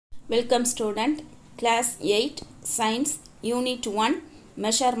Welcome student, class 8, science, unit 1,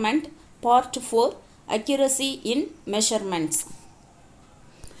 measurement, part 4, accuracy in measurements.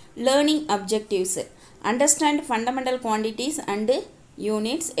 Learning objectives. Understand fundamental quantities and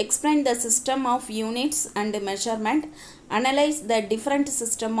units, explain the system of units and measurement, analyze the different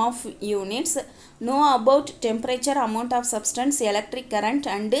system of units, know about temperature, amount of substance, electric current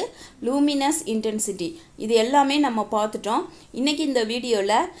and luminous intensity. இது எல்லாமே நம்ம பார்த்துட்டோம். இன்னைக்கு இந்த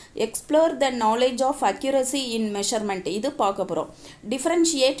வீடியோல explore the knowledge of accuracy in measurement இது பார்க்க போறோம்.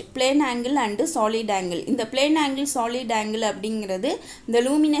 Differentiate plane angle and solid angle. இந்த plane angle solid angle அப்படிங்கிறது இந்த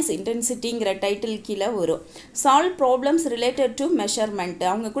luminous intensityங்கிற டைட்டில் கீழ வரும். Solve problems related to measurement.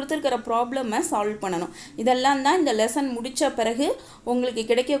 அவங்க கொடுத்திருக்கிற ப்ராப்ளமை சால்வ் பண்ணணும். இதெல்லாம் தான் இந்த லெசன் முடிச்ச பிறகு உங்களுக்கு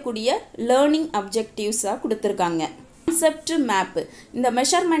கிடைக்கக்கூடிய லேர்னிங் அப்ஜெக்டிவ்ஸா கொடுத்திருக்காங்க. Concept map. இந்த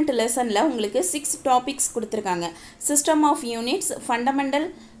மெஷர்மெண்ட் லெசன்ல உங்களுக்கு 6 டாபிக்ஸ் கொடுத்திருக்காங்க. System of units, fundamental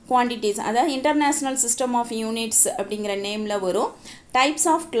quantities, அதாவது இன்டர்நேஷனல் சிஸ்டம் ஆஃப் யூனிட்ஸ் அப்படிங்கிற நேம்ல வரும். Types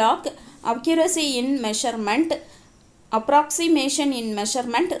of clock, accuracy in measurement, approximation in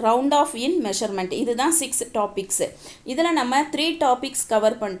measurement, round off in measurement. இதுதான் 6 topics. இதில் நம்ம 3 topics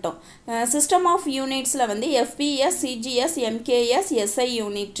cover பண்ணிட்டோம். System of unitsல வந்து FPS, CGS, MKS, SI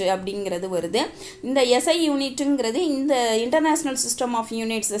unit அப்படிங்கிறது வருது. இந்த SI unitங்கிறது இந்த International System of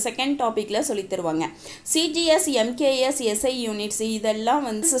Units second topicல சொல்லி தருவாங்க. CGS, MKS, SI units இதெல்லாம்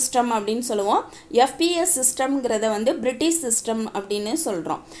வந்து system அப்படின்னு சொல்லுவோம். FPS systemங்கிறத வந்து British system அப்படின்னு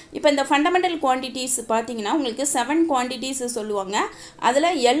சொல்கிறோம். இப்போ இந்த fundamental quantities பார்த்தீங்கன்னா உங்களுக்கு 7 quantities சொல்லுவாங்க. அதில்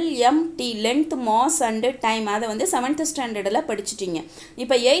LMT length, mass and time அதை வந்து 7th standardல படிச்சிட்டீங்க.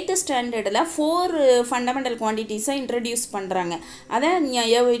 இப்போ 8th standardல 4 fundamental quantities introduce பண்ணுறாங்க. அதை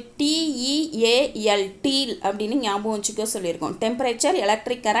TEAL TEAL அப்படின்னு ஞாபகம் வச்சுக்க சொல்லியிருக்கோம். Temperature,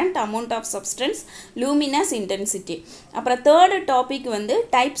 electric current, amount of substance, luminous intensity. அப்புறம் தேர்டு டாபிக் வந்து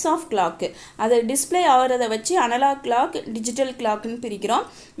டைப்ஸ் ஆஃப் கிளாக். அது டிஸ்பிளே ஆகிறத வச்சு அனலாக் கிளாக், டிஜிட்டல் கிளாக்னு பிரிக்கிறோம்.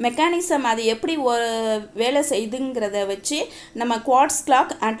 மெக்கானிசம் அது எப்படி வேலை செய்துங்கிறத வச்சு நம்ம குவார்ட்ஸ்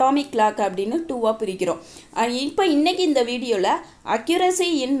கிளாக், அட்டாமிக் கிளாக் அப்படின்னு 2ஆக பிரிக்கிறோம். இப்போ இன்னைக்கு இந்த வீடியோவில் அக்யூரசி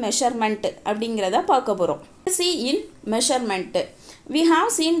இன் மெஷர்மெண்ட் அப்படிங்கிறத பார்க்க போகிறோம். Accuracy in measurement. We have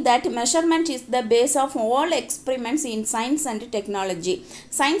seen that measurement is the base of all experiments in science and technology.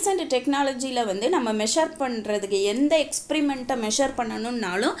 Science and technologyல வந்து நம்ம மெஷர் பண்ணுறதுக்கு எந்த எக்ஸ்பிரிமெண்ட்டை மெஷர்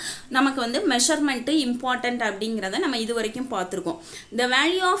பண்ணணும்னாலும் நமக்கு வந்து மெஷர்மெண்ட்டு இம்பார்ட்டண்ட் அப்படிங்கிறத நம்ம இது வரைக்கும் பார்த்துருக்கோம். The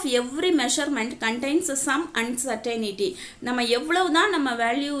value of every measurement contains some uncertainty. நம்ம எவ்வளவு தான் நம்ம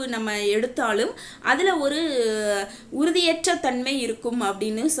வேல்யூ நம்ம எடுத்தாலும் அதில் ஒரு உறுதியற்ற தன்மை இருக்கும்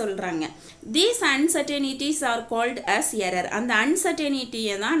அப்படின்னு சொல்கிறாங்க. These uncertainties are called as error. அந்த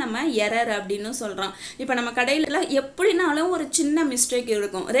அன்சர்டனிட்டியை தான் நம்ம எரர் அப்படின்னு சொல்கிறோம். இப்போ நம்ம கடையில் எப்படினாலும் ஒரு சின்ன மிஸ்டேக்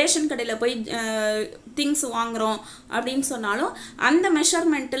இருக்கும். ரேஷன் கடையில் போய் திங்ஸ் வாங்குகிறோம் அப்படின்னு சொன்னாலும் அந்த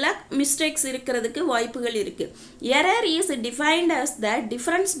மெஷர்மெண்ட்டில் மிஸ்டேக்ஸ் இருக்கிறதுக்கு வாய்ப்புகள் இருக்குது. Error is defined as the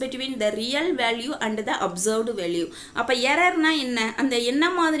difference between the real value and the observed value. அப்போ எரர்னா என்ன, அந்த என்ன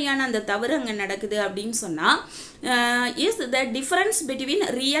மாதிரியான அந்த தவறு அங்கே நடக்குது அப்படின்னு சொன்னால் is the difference between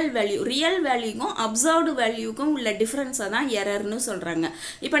real வேல்யூக்கும் observed வேல்யூக்கும் உள்ள டிஃப்ரென்ஸை தான் எரர்னு சொல்கிறாங்க.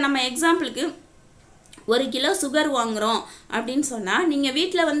 இப்போ நம்ம எக்ஸாம்பிளுக்கு 1 கிலோ சுகர் வாங்குகிறோம் அப்படின்னு சொன்னால் நீங்கள்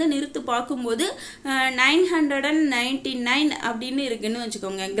வீட்டில் வந்து நிறுத்து பார்க்கும்போது 999 அப்படின்னு இருக்குன்னு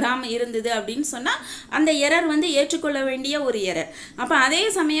வச்சுக்கோங்க, கிராம் இருந்தது அப்படின்னு சொன்னால் அந்த எரர் வந்து ஏற்றுக்கொள்ள வேண்டிய ஒரு எரர். அப்போ அதே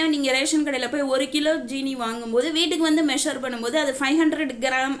சமயம் நீங்கள் ரேஷன் கடையில் போய் 1 கிலோ ஜீனி வாங்கும்போது வீட்டுக்கு வந்து மெஷர் பண்ணும்போது அது 500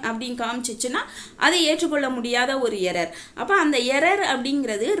 கிராம் அப்படின்னு காமிச்சிச்சுன்னா அது ஏற்றுக்கொள்ள முடியாத ஒரு எரர். அப்போ அந்த எரர்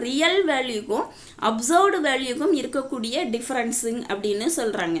அப்படிங்கிறது ரியல் வேல்யூக்கும் அப்சர்வ்டு வேல்யூக்கும் இருக்கக்கூடிய டிஃப்ரென்ஸுங்க அப்படின்னு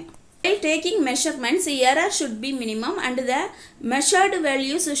சொல்கிறாங்க. By taking measurements, error should be minimum and the measured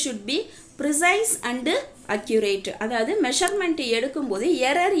values should be precise and accurate. அதாவது மெஷர்மெண்ட் எடுக்கும்போது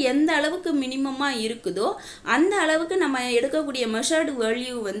எரர் எந்த அளவுக்கு மினிமமாக இருக்குதோ அந்த அளவுக்கு நம்ம எடுக்கக்கூடிய மெஷர்டு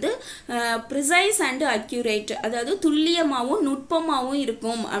வேல்யூ வந்து ப்ரிசைஸ் அண்ட் அக்யூரேட், அதாவது துல்லியமாகவும் நுட்பமாகவும்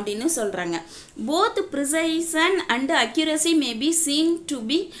இருக்கும் அப்படின்னு சொல்கிறாங்க. Both ப்ரிசைசன் and accuracy may be seen to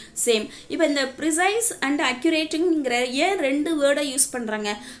be same. இப்போ இந்த ப்ரிசைஸ் அண்ட் அக்யூரேட்டுங்கிற ஏன் 2 வேர்டை யூஸ் பண்ணுறாங்க?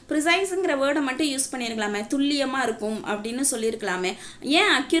 ப்ரிசைஸுங்கிற வேர்டை மட்டும் யூஸ் பண்ணியிருக்கலாமே, துல்லியமாக இருக்கும் அப்படின்னு சொல்லியிருக்கலாமே.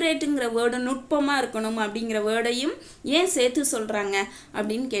 ஏன் அக்யூரேட்டுங்கிற வேர்டு நுட்பமாக இருக்கணும் அப்படிங்கிற வேர்டையும் ஏன் சேர்த்து சொல்கிறாங்க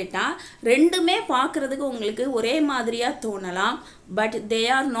அப்படின்னு கேட்டால், ரெண்டுமே பார்க்குறதுக்கு உங்களுக்கு ஒரே மாதிரியாக தோணலாம், but they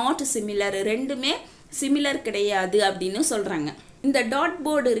are not similar. ரெண்டுமே சிமிலர் கிடையாது அப்படின்னு சொல்கிறாங்க. இந்த டாட்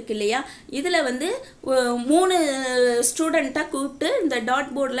போர்டு இருக்கு இல்லையா, இதில் வந்து 3 ஸ்டூடெண்ட்டை கூப்பிட்டு இந்த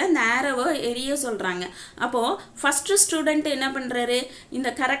டாட் போர்டில் இந்த ஆரோவை எரிய சொல்கிறாங்க. அப்போது ஃபஸ்ட்டு ஸ்டூடெண்ட் என்ன பண்ணுறாரு, இந்த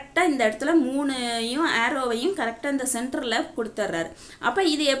கரெக்டாக இந்த இடத்துல 3யும் ஆரோவையும் கரெக்டாக இந்த சென்டரில் கொடுத்துட்றாரு. அப்போ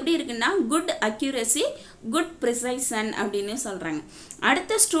இது எப்படி இருக்குன்னா குட் அக்யூரசி, குட் ப்ரிசைசன் அப்படின்னு சொல்கிறாங்க.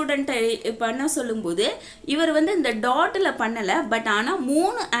 அடுத்த ஸ்டூடெண்ட்டை பண்ண சொல்லும்போது இவர் வந்து இந்த டாட்டில் பண்ணலை, பட் ஆனால்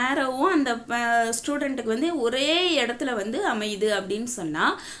 3 ஆரோவும் அந்த ஸ்டூடெண்ட்டுக்கு வந்து ஒரே இடத்துல வந்து அமையுது அப்படின்னு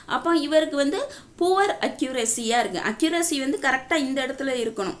சொன்னால் அப்போ இவருக்கு வந்து புவர் அக்யூரஸியாக இருக்குது. அக்யூரஸி வந்து கரெக்டாக இந்த இடத்துல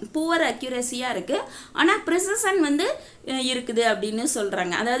இருக்கணும், புவர் அக்யூரஸியாக இருக்குது, ஆனால் ப்ரிசிஷன் வந்து இருக்குது அப்படின்னு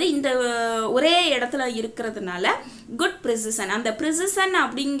சொல்கிறாங்க. அதாவது இந்த ஒரே இடத்துல இருக்கிறதுனால குட் ப்ரிசிஷன். அந்த ப்ரிசிஷன்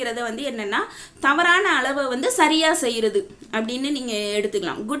அப்படிங்கிறத வந்து என்னென்னா தவறான அளவை வந்து சரியாக செய்கிறது அப்படின்னு நீங்கள்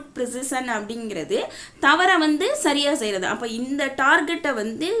எடுத்துக்கலாம். குட் ப்ரிசிஷன் அப்படிங்கிறது தவறை வந்து சரியாக செய்கிறது. அப்போ இந்த டார்கெட்டை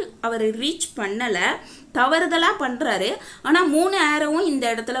வந்து அவர் ரீச் பண்ணலை, தவறுதலாக பண்ணுறாரு, ஆனால் 3 ஆரோவும் இந்த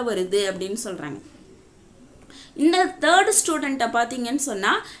இடத்துல வருது அப்படின்னு சொல்கிறாங்க. இந்த தேர்ட் ஸ்டூடெண்ட்டை பார்த்தீங்கன்னு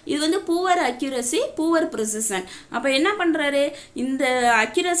சொன்னால் இது வந்து புவர் அக்யூரசி, புவர் ப்ரிசிஷன். அப்போ என்ன பண்ணுறாரு, இந்த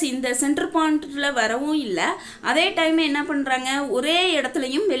அக்யூரசி இந்த சென்டர் பாயிண்டில் வரவும் இல்லை, அதே டைம் என்ன பண்ணுறாங்க ஒரே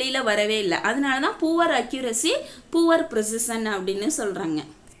இடத்துலையும் வெளியில் வரவே இல்லை. அதனால தான் புவர் அக்யூரசி, புவர் ப்ரிசிஷன் அப்படின்னு சொல்கிறாங்க.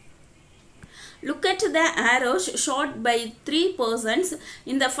 Look at the arrows shot by 3 persons.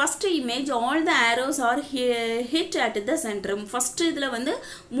 In the first image, all the arrows are hit at the center. First இதில் வந்து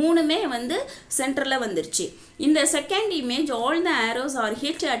 3மே வந்து சென்டரில் வந்துருச்சு. In the second image, all the arrows are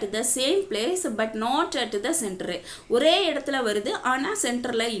hit at the same place but not at the center. ஒரே இடத்துல வருது ஆனால்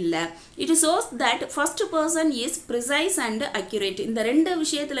சென்டரில் இல்லை. It shows that first person is precise and accurate. இந்த 2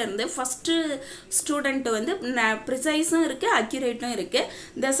 விஷயத்துல இருந்து ஃபஸ்ட்டு ஸ்டூடெண்ட் வந்து ப்ரிசைஸும் இருக்குது, அக்யூரேட்டும் இருக்குது.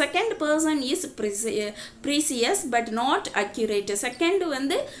 The second person is precious but not accurate. Second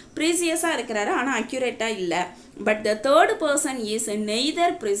வந்து ப்ரீசியஸாக இருக்கிறாரு ஆனால் அக்யூரேட்டாக இல்லை. But the third person is neither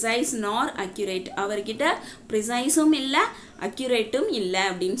precise nor accurate. அவர்கிட்ட ப்ரிசைஸும் இல்லை, அக்யூரேட்டும் இல்லை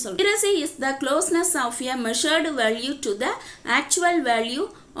அப்படின்னு சொல்கிறார். Accuracy is the closeness of a measured value to the actual value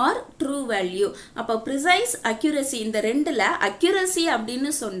or true value. அப்போ ப்ரிசைஸ், அக்யூரசி, இந்த 2ல் அக்யூரசி அப்படின்னு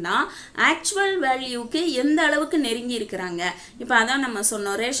சொன்னால் ஆக்சுவல் வேல்யூக்கு எந்த அளவுக்கு நெருங்கி இருக்கிறாங்க. இப்போ அதான் நம்ம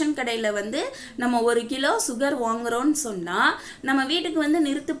சொன்னோம், ரேஷன் கடையில் வந்து நம்ம 1 கிலோ சுகர் வாங்குகிறோன்னு சொன்னால் நம்ம வீட்டுக்கு வந்து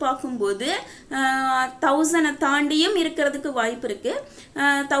நிறுத்து பார்க்கும்போது 1000 தாண்டியும் இருக்கிறதுக்கு வாய்ப்பு இருக்குது.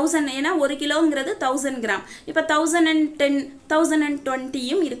 1000 ஏன்னா 1 கிலோங்கிறது 1000 கிராம். இப்போ 1010,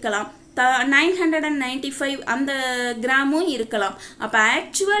 1020யும் இருக்கலாம், 995 அந்த கிராமும் இருக்கலாம். அப்போ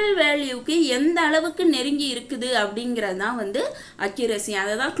ஆக்சுவல் வேல்யூக்கு எந்த அளவுக்கு நெருங்கி இருக்குது அப்படிங்கிறது தான் வந்து அக்யூரசி.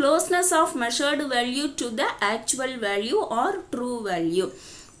 அதை தான் closeness of measured value to the actual value are true value.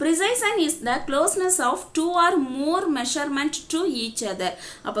 Precision is the closeness of 2 or more measurement to each other.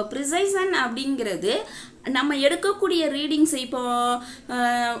 அப்போ precision அப்படிங்கிறது நம்ம எடுக்கக்கூடிய ரீடிங்ஸ். இப்போ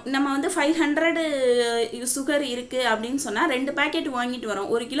நம்ம வந்து 500 சுகர் இருக்குது அப்படின்னு சொன்னால் 2 பேக்கெட் வாங்கிட்டு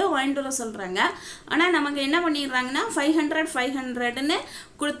வரோம், 1 கிலோ வாங்கிட்டு வர சொல்கிறாங்க. ஆனால் நமக்கு என்ன பண்ணிடுறாங்கன்னா 500ன்னு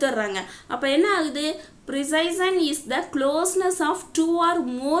கொடுத்துட்றாங்க. அப்போ என்ன ஆகுது, precision is the closeness of 2 or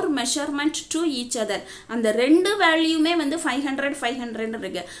more measurement to each other. அந்த 2 வேல்யூமே வந்து 500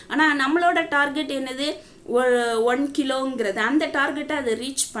 இருக்கு. ஆனால் நம்மளோட டார்கெட் என்னது, 1 கிலோங்கிறது. அந்த டார்கெட்டை அதை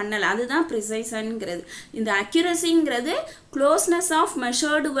ரீச் பண்ணலை, அதுதான் ப்ரிசைசன்ங்கிறது. இந்த அக்யூரசிங்கிறது closeness of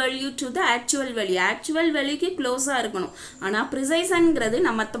measured value to the actual value. Actual வேல்யூக்கு க்ளோஸாக இருக்கணும். ஆனால் ப்ரிசைசன்ங்கிறது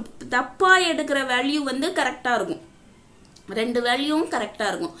நம்ம தப்பாக எடுக்கிற வேல்யூ வந்து கரெக்டாக இருக்கும், 2 வேல்யூவும் கரெக்டாக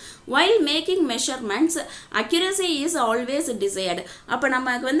இருக்கும். while making measurements accuracy is always desired. அப்போ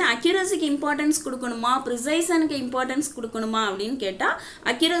நமக்கு வந்து அக்யூரசிக்கு இம்பார்ட்டன்ஸ் கொடுக்கணுமா, ப்ரிசைசனுக்கு இம்பார்ட்டன்ஸ் கொடுக்கணுமா அப்படின்னு கேட்டால்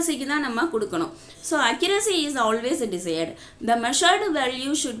அக்யூரசிக்கு தான் நம்ம கொடுக்கணும். So accuracy is always desired. The measured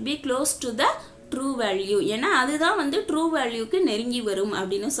value should be close to the true value. ஏன்னா அதுதான் வந்து ட்ரூ வேல்யூக்கு நெருங்கி வரும்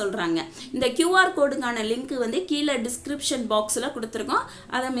அப்படின்னு சொல்கிறாங்க. இந்த QR கோடுக்கான லிங்க் வந்து கீழே டிஸ்கிரிப்ஷன் பாக்ஸில் கொடுத்துருக்கோம்,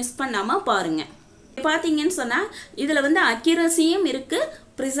 அதை மிஸ் பண்ணாமல் பாருங்கள். பார்த்தீங்கன்னு சொன்னால் இதில் வந்து அக்யூரசியும் இருக்குது,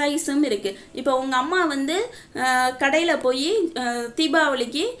 ப்ரிசைஸும் இருக்குது. இப்போ உங்கள் அம்மா வந்து கடையில் போய்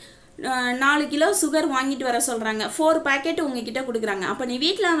தீபாவளிக்கு 4 கிலோ சுகர் வாங்கிட்டு வர சொல்கிறாங்க, 4 பேக்கெட் உங்ககிட்ட கொடுக்குறாங்க. அப்போ நீ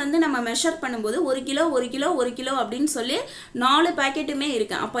வீட்டில் வந்து நம்ம மெஷர் பண்ணும்போது 1 கிலோ அப்படின்னு சொல்லி 4 பேக்கெட்டுமே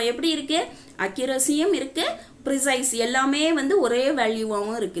இருக்குது. அப்போ எப்படி இருக்குது, அக்யூரசியும் இருக்குது, ப்ரிசைஸ் எல்லாமே வந்து ஒரே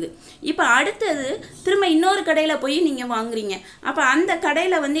வேல்யூவாகவும் இருக்குது. இப்போ அடுத்தது திரும்ப இன்னொரு கடையில் போய் நீங்கள் வாங்குறீங்க. அப்போ அந்த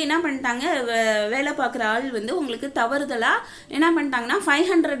கடையில் வந்து என்ன பண்ணிட்டாங்க, வேலை பார்க்குற ஆள் வந்து உங்களுக்கு தவறுதலாக என்ன பண்ணிட்டாங்கன்னா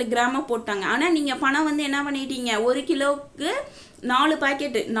 500 கிராமை போட்டாங்க. ஆனால் நீங்கள் பணம் வந்து என்ன பண்ணிட்டீங்க, 1 கிலோவுக்கு 4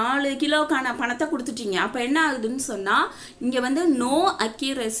 பாக்கெட் 4 கிலோக்கான பணத்தை கொடுத்துட்டீங்க. அப்போ என்ன ஆகுதுன்னு சொன்னால் இங்கே வந்து நோ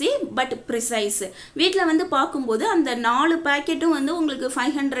அக்யூரசி பட் ப்ரிசைஸ். வீட்டில் வந்து பார்க்கும்போது அந்த 4 பாக்கெட்டும் வந்து உங்களுக்கு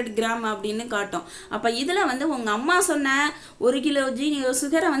 500 கிராம் அப்படின்னு காட்டும். அப்போ இதில் வந்து உங்கள் அம்மா சொன்ன 1 கிலோ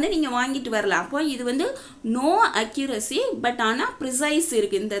சுகரை வந்து நீங்கள் வாங்கிட்டு வரலாம். அப்போ இது வந்து நோ அக்யூரசி பட் ஆனால் ப்ரிசைஸ்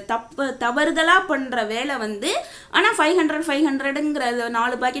இருக்குது. இந்த தவறுதலாக பண்ணுற வேலை வந்து ஆனால் 500ங்கிற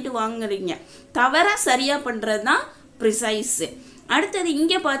 4 பாக்கெட்டு வாங்குறீங்க. தவறாக சரியாக பண்ணுறது தான் ப்ரிசைஸ். அடுத்தது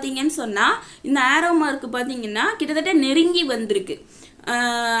இங்கே பார்த்தீங்கன்னு சொன்னால் இந்த ஆரோ மார்க் பார்த்தீங்கன்னா கிட்டத்தட்ட நெருங்கி வந்திருக்கு.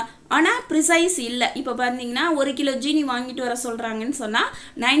 ஆனால் ப்ரிசைஸ் இல்லை. இப்போ பார்த்தீங்கன்னா 1 கிலோ ஜீனி வாங்கிட்டு வர சொல்கிறாங்கன்னு சொன்னால்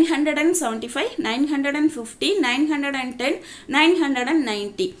 975, 950, 910,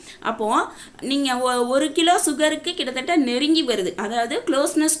 990. அப்போது நீங்கள் 1 கிலோ சுகருக்கு கிட்டத்தட்ட நெருங்கி வருது. அதாவது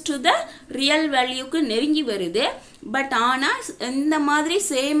க்ளோஸ்னஸ் டு த ரியல் வேல்யூக்கு நெருங்கி வருது. பட் ஆனால் இந்த மாதிரி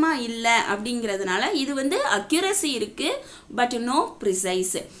சேமாக இல்லை அப்படிங்கிறதுனால இது வந்து அக்யூரசி இருக்குது பட் நோ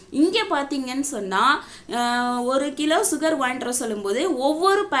ப்ரிசைஸ். இங்கே பார்த்தீங்கன்னு சொன்னால் 1 கிலோ சுகர் வாங்கிட்டு வர சொல்லும்போது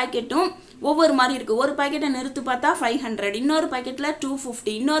ஒவ்வொரு பாக்கெட்டும் ஒவ்வொரு மாதிரி இருக்குது. ஒரு பாக்கெட்டை நிறுத்து பார்த்தா 500, இன்னொரு பாக்கெட்டில்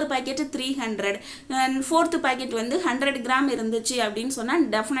 250, இன்னொரு பாக்கெட்டு 300, 4th பாக்கெட் வந்து 100 கிராம் இருந்துச்சு அப்படின்னு சொன்னால்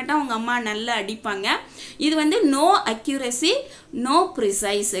டெஃபினட்டாக உங்கள் அம்மா நல்லா அடிப்பாங்க. இது வந்து நோ அக்யூரசி நோ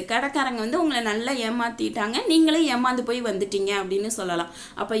ப்ரிசைஸ். கடைக்காரங்க வந்து உங்களை நல்லா ஏமாற்றிட்டாங்க, நீங்களே ஏமாந்து போய் வந்துட்டீங்க அப்படின்னு சொல்லலாம்.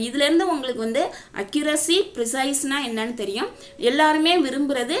 அப்போ இதுலேருந்து உங்களுக்கு வந்து அக்யூரசி ப்ரிசைஸ்னால் என்னன்னு தெரியும். எல்லாருமே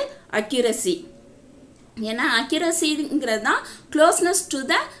விரும்புகிறது அக்யூரசி. ஏன்னா அக்யூரசிங்கிறது தான் closeness to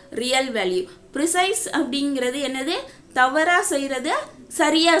the real value. Precise அப்படிங்கிறது என்னது? தவறாக செய்கிறது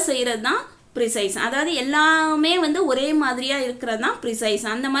சரியாக செய்கிறது தான் ப்ரிசைஸ். அதாவது எல்லாமே வந்து ஒரே மாதிரியாக இருக்கிறது தான் ப்ரிசைஸ்.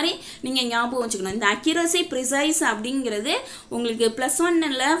 அந்த மாதிரி நீங்கள் ஞாபகம் வச்சுக்கணும். இந்த அக்யூரசி ப்ரிசைஸ் அப்படிங்கிறது உங்களுக்கு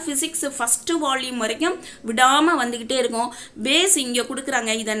 +1ல் ஃபிசிக்ஸ் ஃபஸ்ட்டு வால்யூம் வரைக்கும் விடாமல் வந்துக்கிட்டே இருக்கும். பேஸ் இங்கே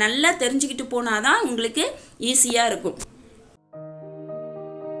கொடுக்குறாங்க. இதை நல்லா தெரிஞ்சுக்கிட்டு போனால் தான் உங்களுக்கு ஈஸியாக இருக்கும்.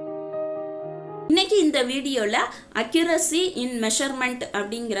 இன்னைக்கு இந்த வீடியோவில் அக்யூரசி இன் மெஷர்மெண்ட்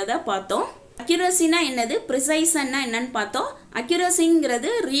அப்படிங்கிறத பார்த்தோம். அக்யூரசினா என்னது, ப்ரிசைஸ்னா என்னன்னு பார்த்தோம். அக்யூரசிங்கிறது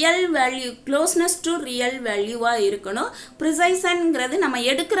real value, closeness to real வேல்யூவாக இருக்கணும். ப்ரிசைஸன்ங்கிறது நம்ம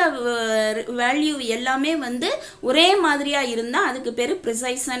எடுக்கிற வேல்யூ எல்லாமே வந்து ஒரே மாதிரியாக இருந்தால் அதுக்கு பேர்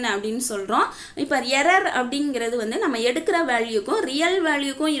ப்ரிசைஸன் அப்படின்னு சொல்கிறோம். இப்போ எரர் அப்படிங்கிறது வந்து நம்ம எடுக்கிற வேல்யூக்கும் ரியல்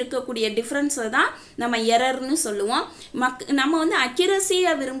வேல்யூக்கும் இருக்கக்கூடிய டிஃப்ரென்ஸை தான் நம்ம எரர்னு சொல்லுவோம். நம்ம வந்து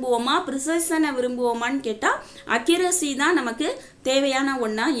அக்யூரசியை விரும்புவோமா ப்ரிசைஸனை விரும்புவோமான்னு கேட்டால் அக்யூரசி தான் நமக்கு தேவையான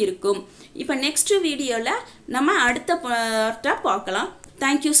ஒன்றா இருக்கும். இப்போ நெக்ஸ்ட் வீடியோவில் நம்ம அடுத்த பார்ட்டாக பார்க்கலாம்.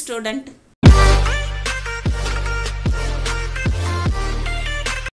 Thank you student.